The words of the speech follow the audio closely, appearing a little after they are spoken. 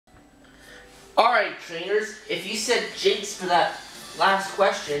Alright, trainers, if you said jinx for that last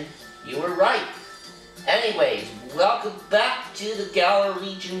question, you were right. Anyways, welcome back to the Galar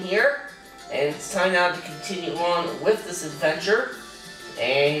region here, and it's time now to continue on with this adventure.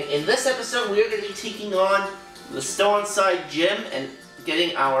 And in this episode, we are going to be taking on the Stow gym and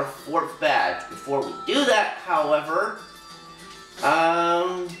getting our 4th badge. Before we do that, however,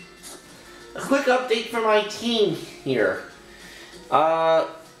 a quick update for my team here.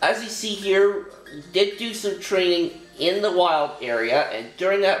 As you see here, we did do some training in the wild area, and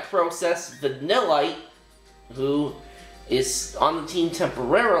during that process, Vanillite, who is on the team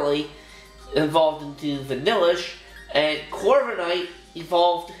temporarily, evolved into Vanillish, and Corviknight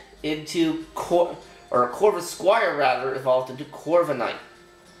evolved into Corvisquire rather, evolved into Corviknight.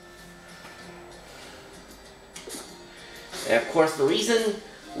 And of course, the reason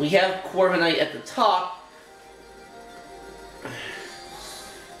we have Corviknight at the top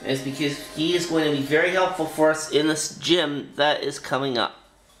is because he is going to be very helpful for us in this gym that is coming up.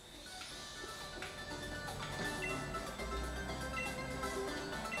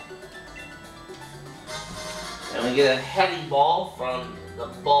 And we get a heavy ball from the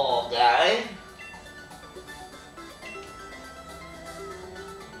ball guy.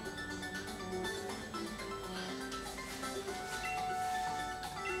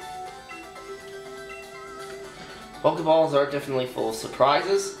 Pokeballs are definitely full of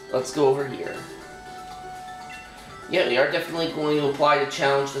surprises. Let's go over here. Yeah, we are definitely going to apply to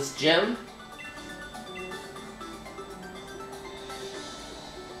challenge this gym.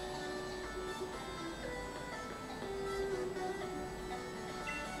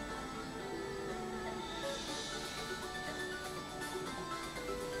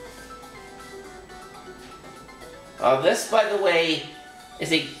 This, by the way,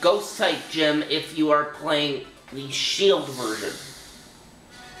 is a ghost-type gym if you are playing the shield version.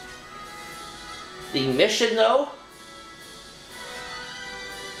 The mission, though.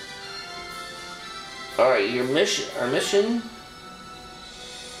 Alright, our mission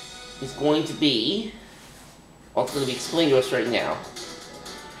is going to be, well, it's going to be explained to us right now.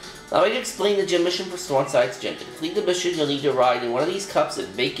 Allow me to explain the gym mission for Stormside's gym. To complete the mission, you'll need to ride in one of these cups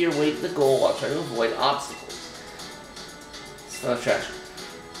and make your way to the goal while trying to avoid obstacles. It's not a trash.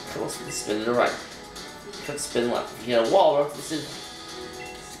 Close to the spin to the right. Spin left. If you hit a wall, this is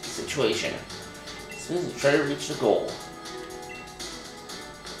the situation. As soon as you try to reach the goal.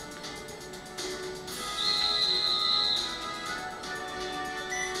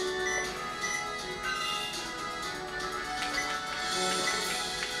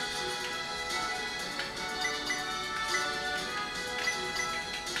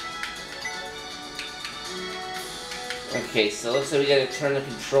 Okay, so looks like we gotta turn the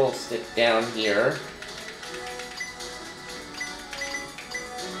control stick down here.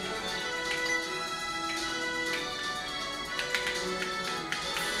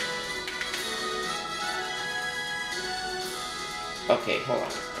 Okay, hold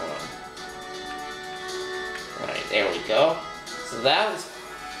on. Alright, there we go. So that was...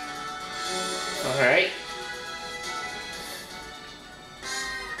 Alright.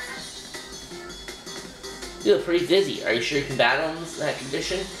 You look pretty dizzy. Are you sure you can battle in that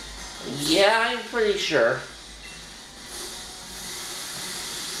condition? Yeah, I'm pretty sure.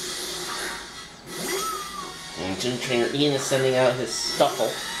 And Gym Trainer Ian is sending out his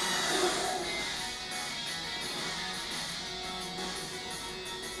Stuffle.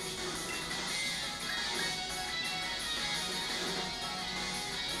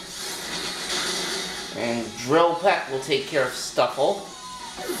 And Drill Peck will take care of Stuffle.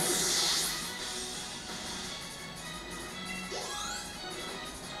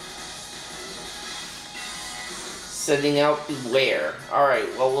 Sending out Beware. Alright,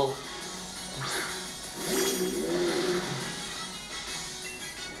 well, we'll...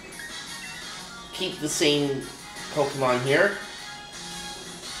 keep the same Pokemon here.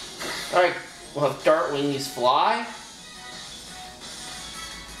 Alright, we'll have Dartwing use Fly.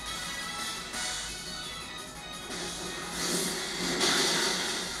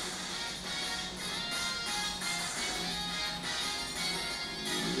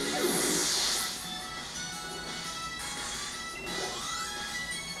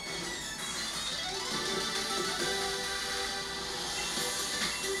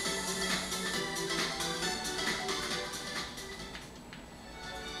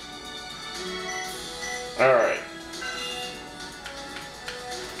 Alright.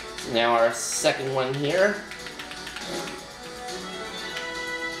 Now our second one here.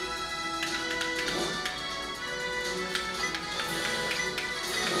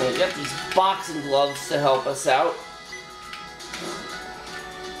 And we got these boxing gloves to help us out.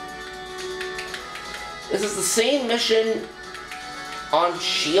 This is the same mission on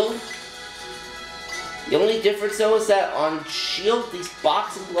Shield. The only difference though is that on Shield, these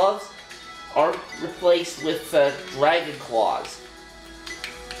boxing gloves aren't replaced with dragon claws.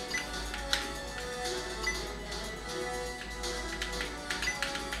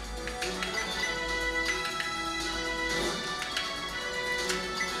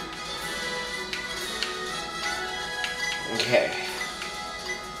 Okay.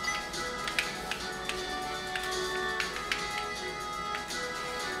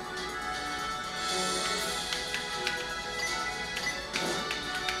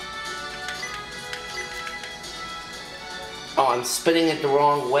 Oh, I'm spinning it the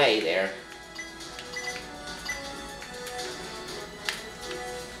wrong way there.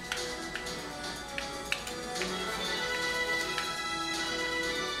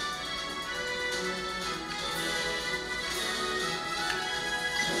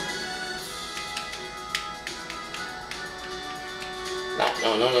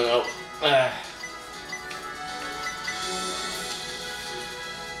 No.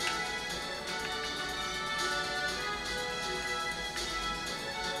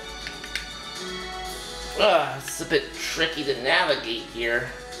 It's a bit tricky to navigate here.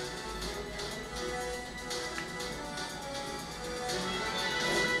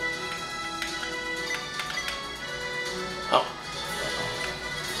 Oh.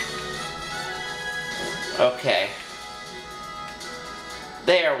 Okay.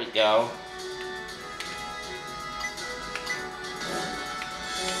 There we go.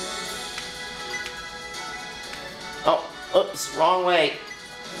 Oh, oops, wrong way.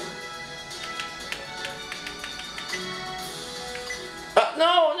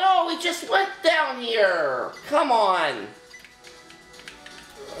 No, we just went down here. Come on.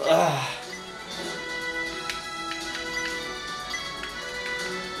 Ugh.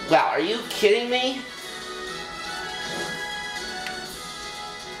 Wow, are you kidding me?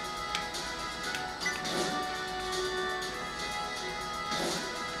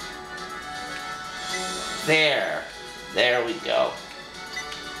 There we go.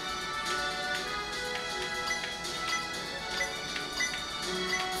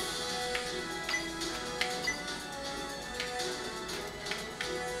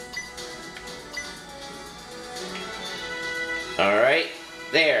 All right,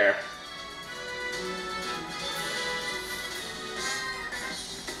 there.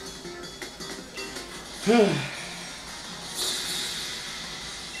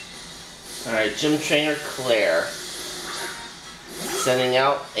 All right, Gym Trainer Claire. Sending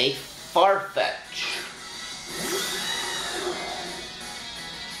out a Farfetch.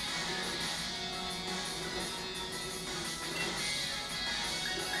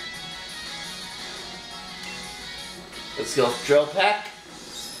 Let's go with Drill Pack.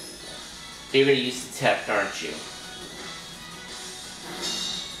 You're gonna use the tech, aren't you?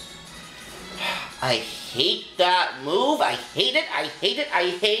 I hate that move. I hate it. I hate it. I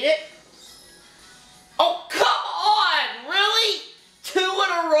hate it. Oh, come on! Really? 2 in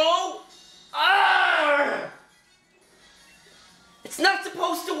a row? Arrgh! It's not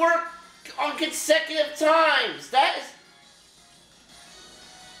supposed to work on consecutive times. That is...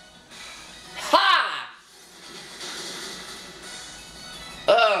 Ha!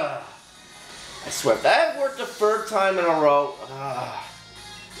 Ugh. I swear, if that had worked a 3rd time in a row...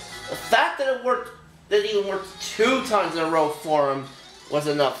 The fact that it even worked 2 times in a row for him was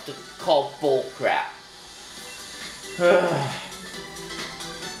enough to call bull crap.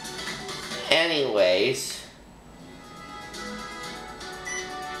 Anyways.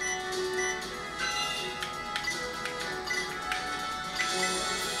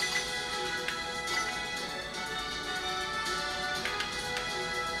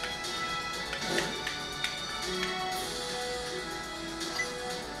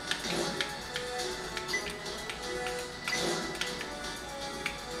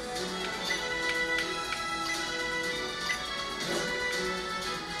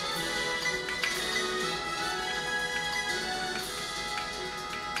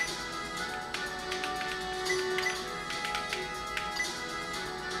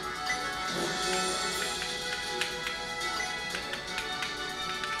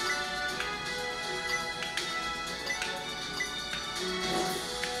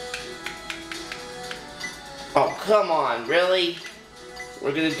 Oh, come on, really?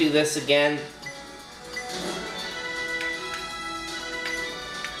 We're gonna do this again?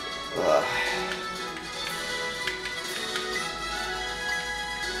 Ugh.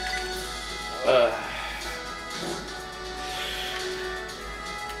 Ugh.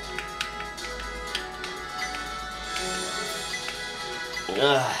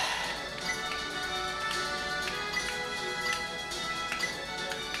 Ugh.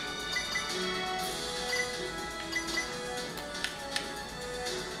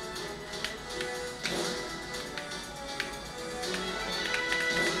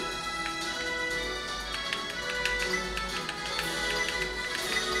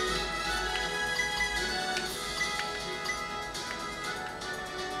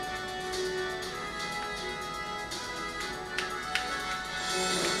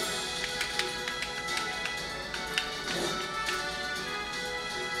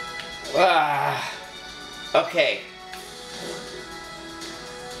 Okay.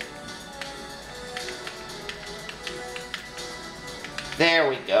 There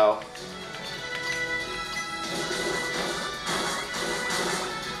we go.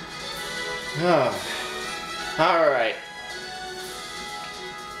 Alright.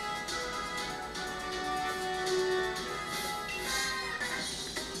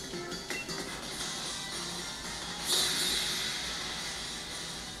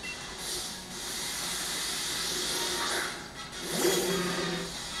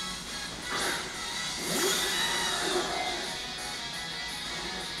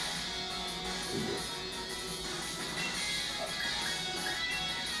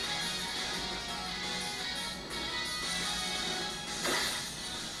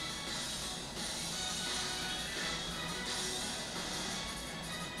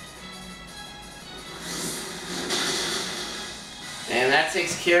 And that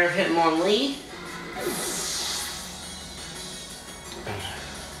takes care of Hitmonlee.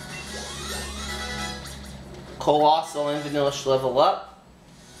 Colossal and Vanillish level up.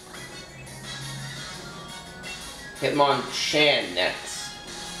 Hitmonchan next.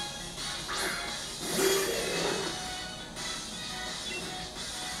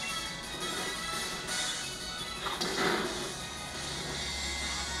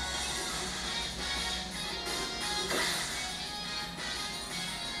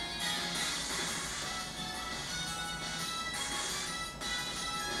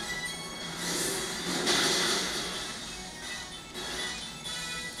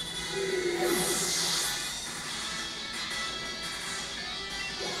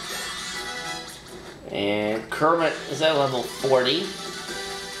 And Kermit is at level 40.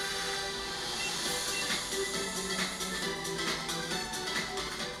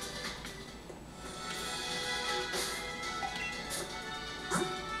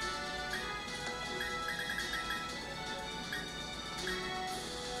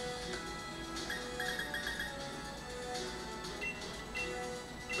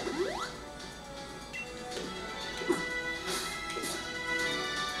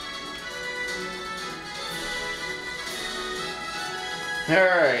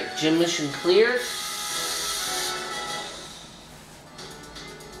 Alright, gym mission cleared.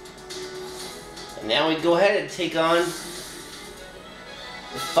 And now we go ahead and take on the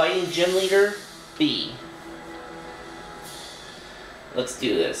fighting gym leader, B. Let's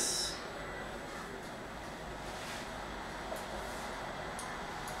do this.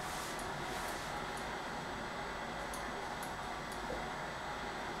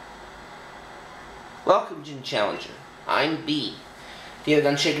 Welcome, Gym Challenger. I'm B. Do you have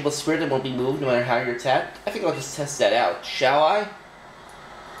an unshakable spirit that won't be moved no matter how you're attacked? I think I'll just test that out, shall I?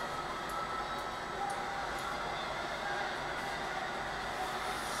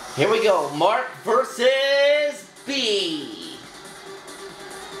 Here we go, Mark versus B.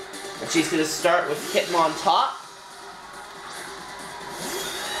 And she's going to start with Hitmontop.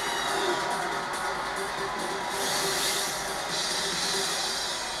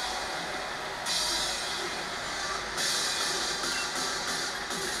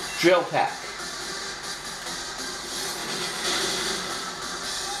 Drill Pack.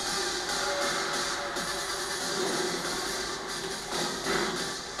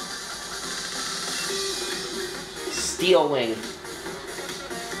 Steel Wing.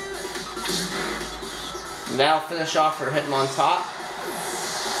 Now finish off her Hitmontop.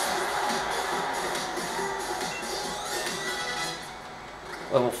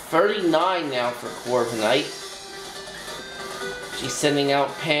 Level 39 now for Corviknight. She's sending out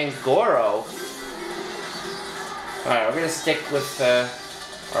Pangoro. Alright, we're going to stick with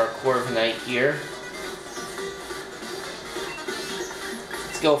our Corviknight here.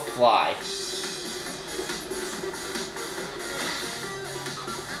 Let's go Fly.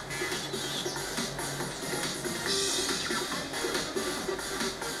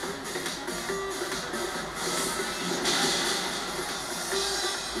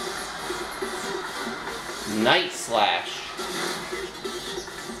 Night Slash.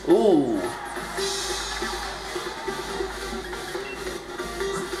 Ooh.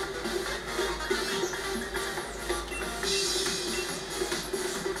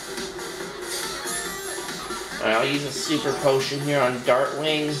 Alright, I'll use a super potion here on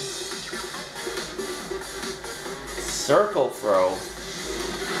Dartwing. Circle Throw.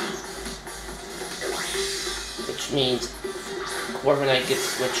 Which means Corviknight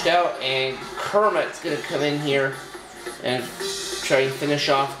gets switched out, and Kermit's gonna come in here and try and finish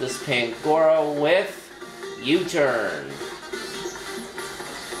off this Pangoro with U-Turn.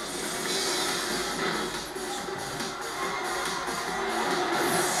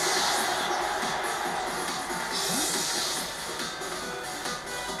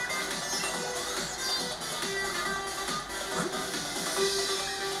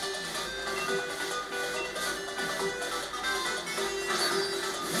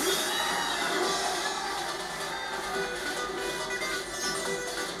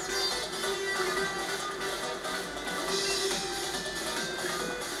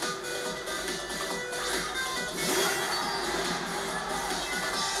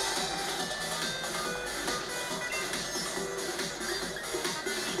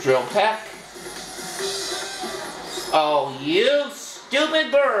 drill peck. Oh, you stupid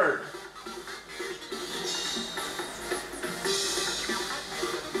bird!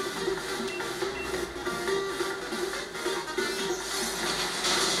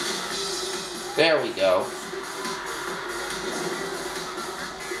 There we go.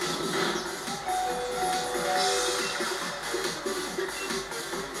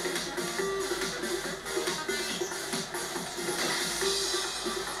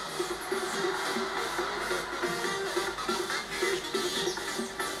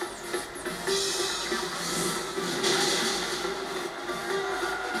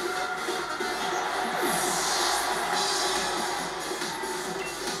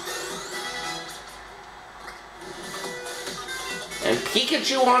 And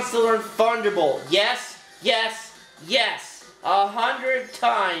Pikachu wants to learn Thunderbolt. Yes, yes, yes. 100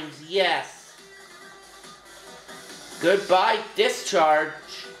 times yes. Goodbye, Discharge.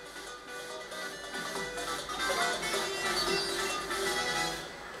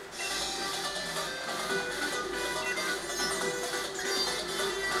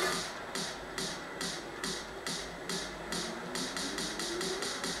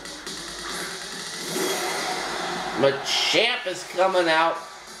 Machamp is coming out.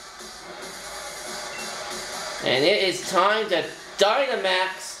 And it is time to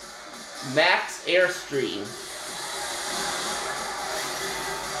Dynamax Max Airstream.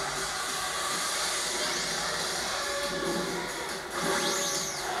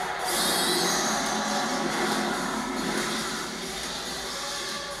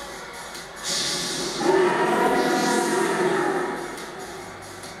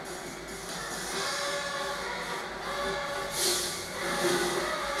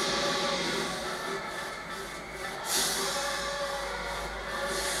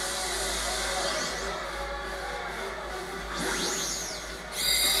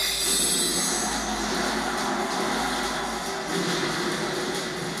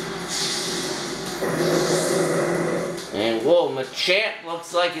 And whoa, Machamp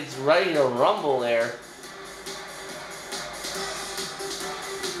looks like it's ready to rumble there.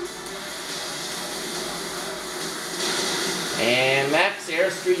 And Max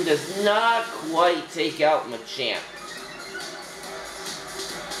Airstream does not quite take out Machamp.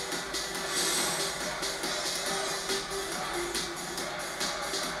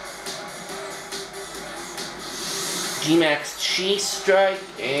 G-Max Chi Strike,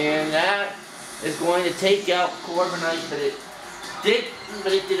 and that is going to take out Corviknight, but it did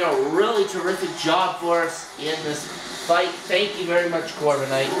a really terrific job for us in this fight. Thank you very much,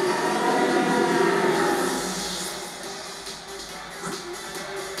 Corviknight.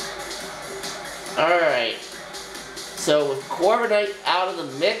 Alright, so with Corviknight out of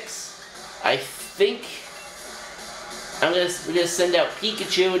the mix, I think we're gonna send out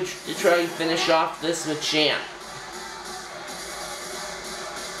Pikachu to try and finish off this Machamp.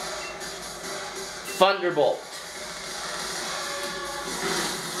 Thunderbolt.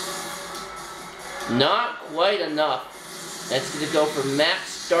 Not quite enough. That's going to go for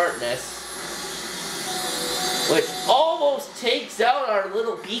Max Darkness, which almost takes out our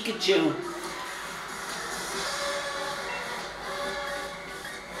little Pikachu.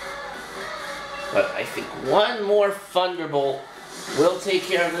 But I think one more Thunderbolt will take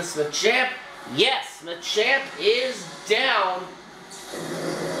care of this Machamp. Yes, Machamp is down.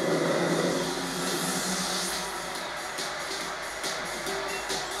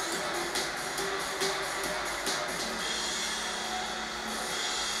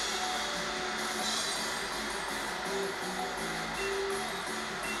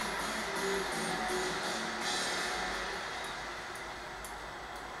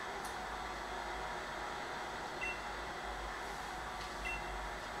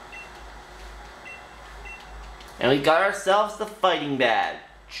 And we got ourselves the fighting badge.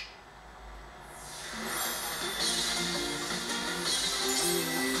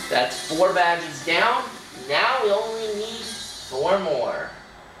 That's 4 badges down. Now we only need 4 more.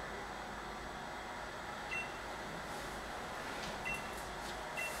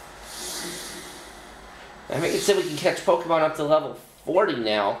 I think it said we can catch Pokemon up to level 40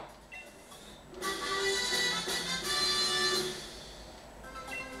 now.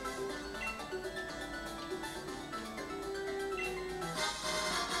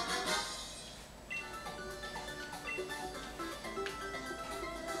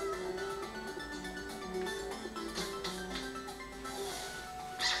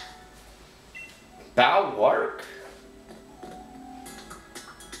 Balwark?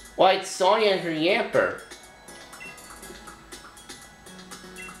 Why, it's Sonya and her Yamper.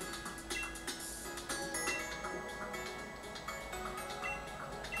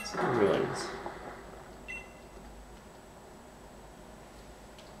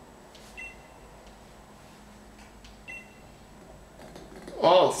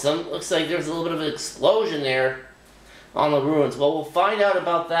 Oh, looks like there's a little bit of an explosion there on the ruins. Well, we'll find out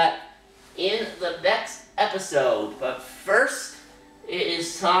about that in the next episode. But first, it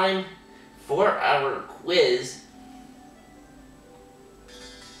is time for our quiz.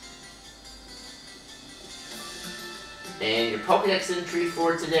 And your Pokédex entry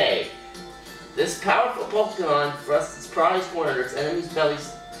for today. This powerful Pokemon thrusts its prized horn under its enemy's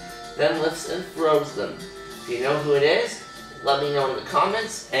bellies, then lifts and throws them. If you know who it is, let me know in the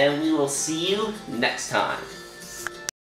comments, and we will see you next time.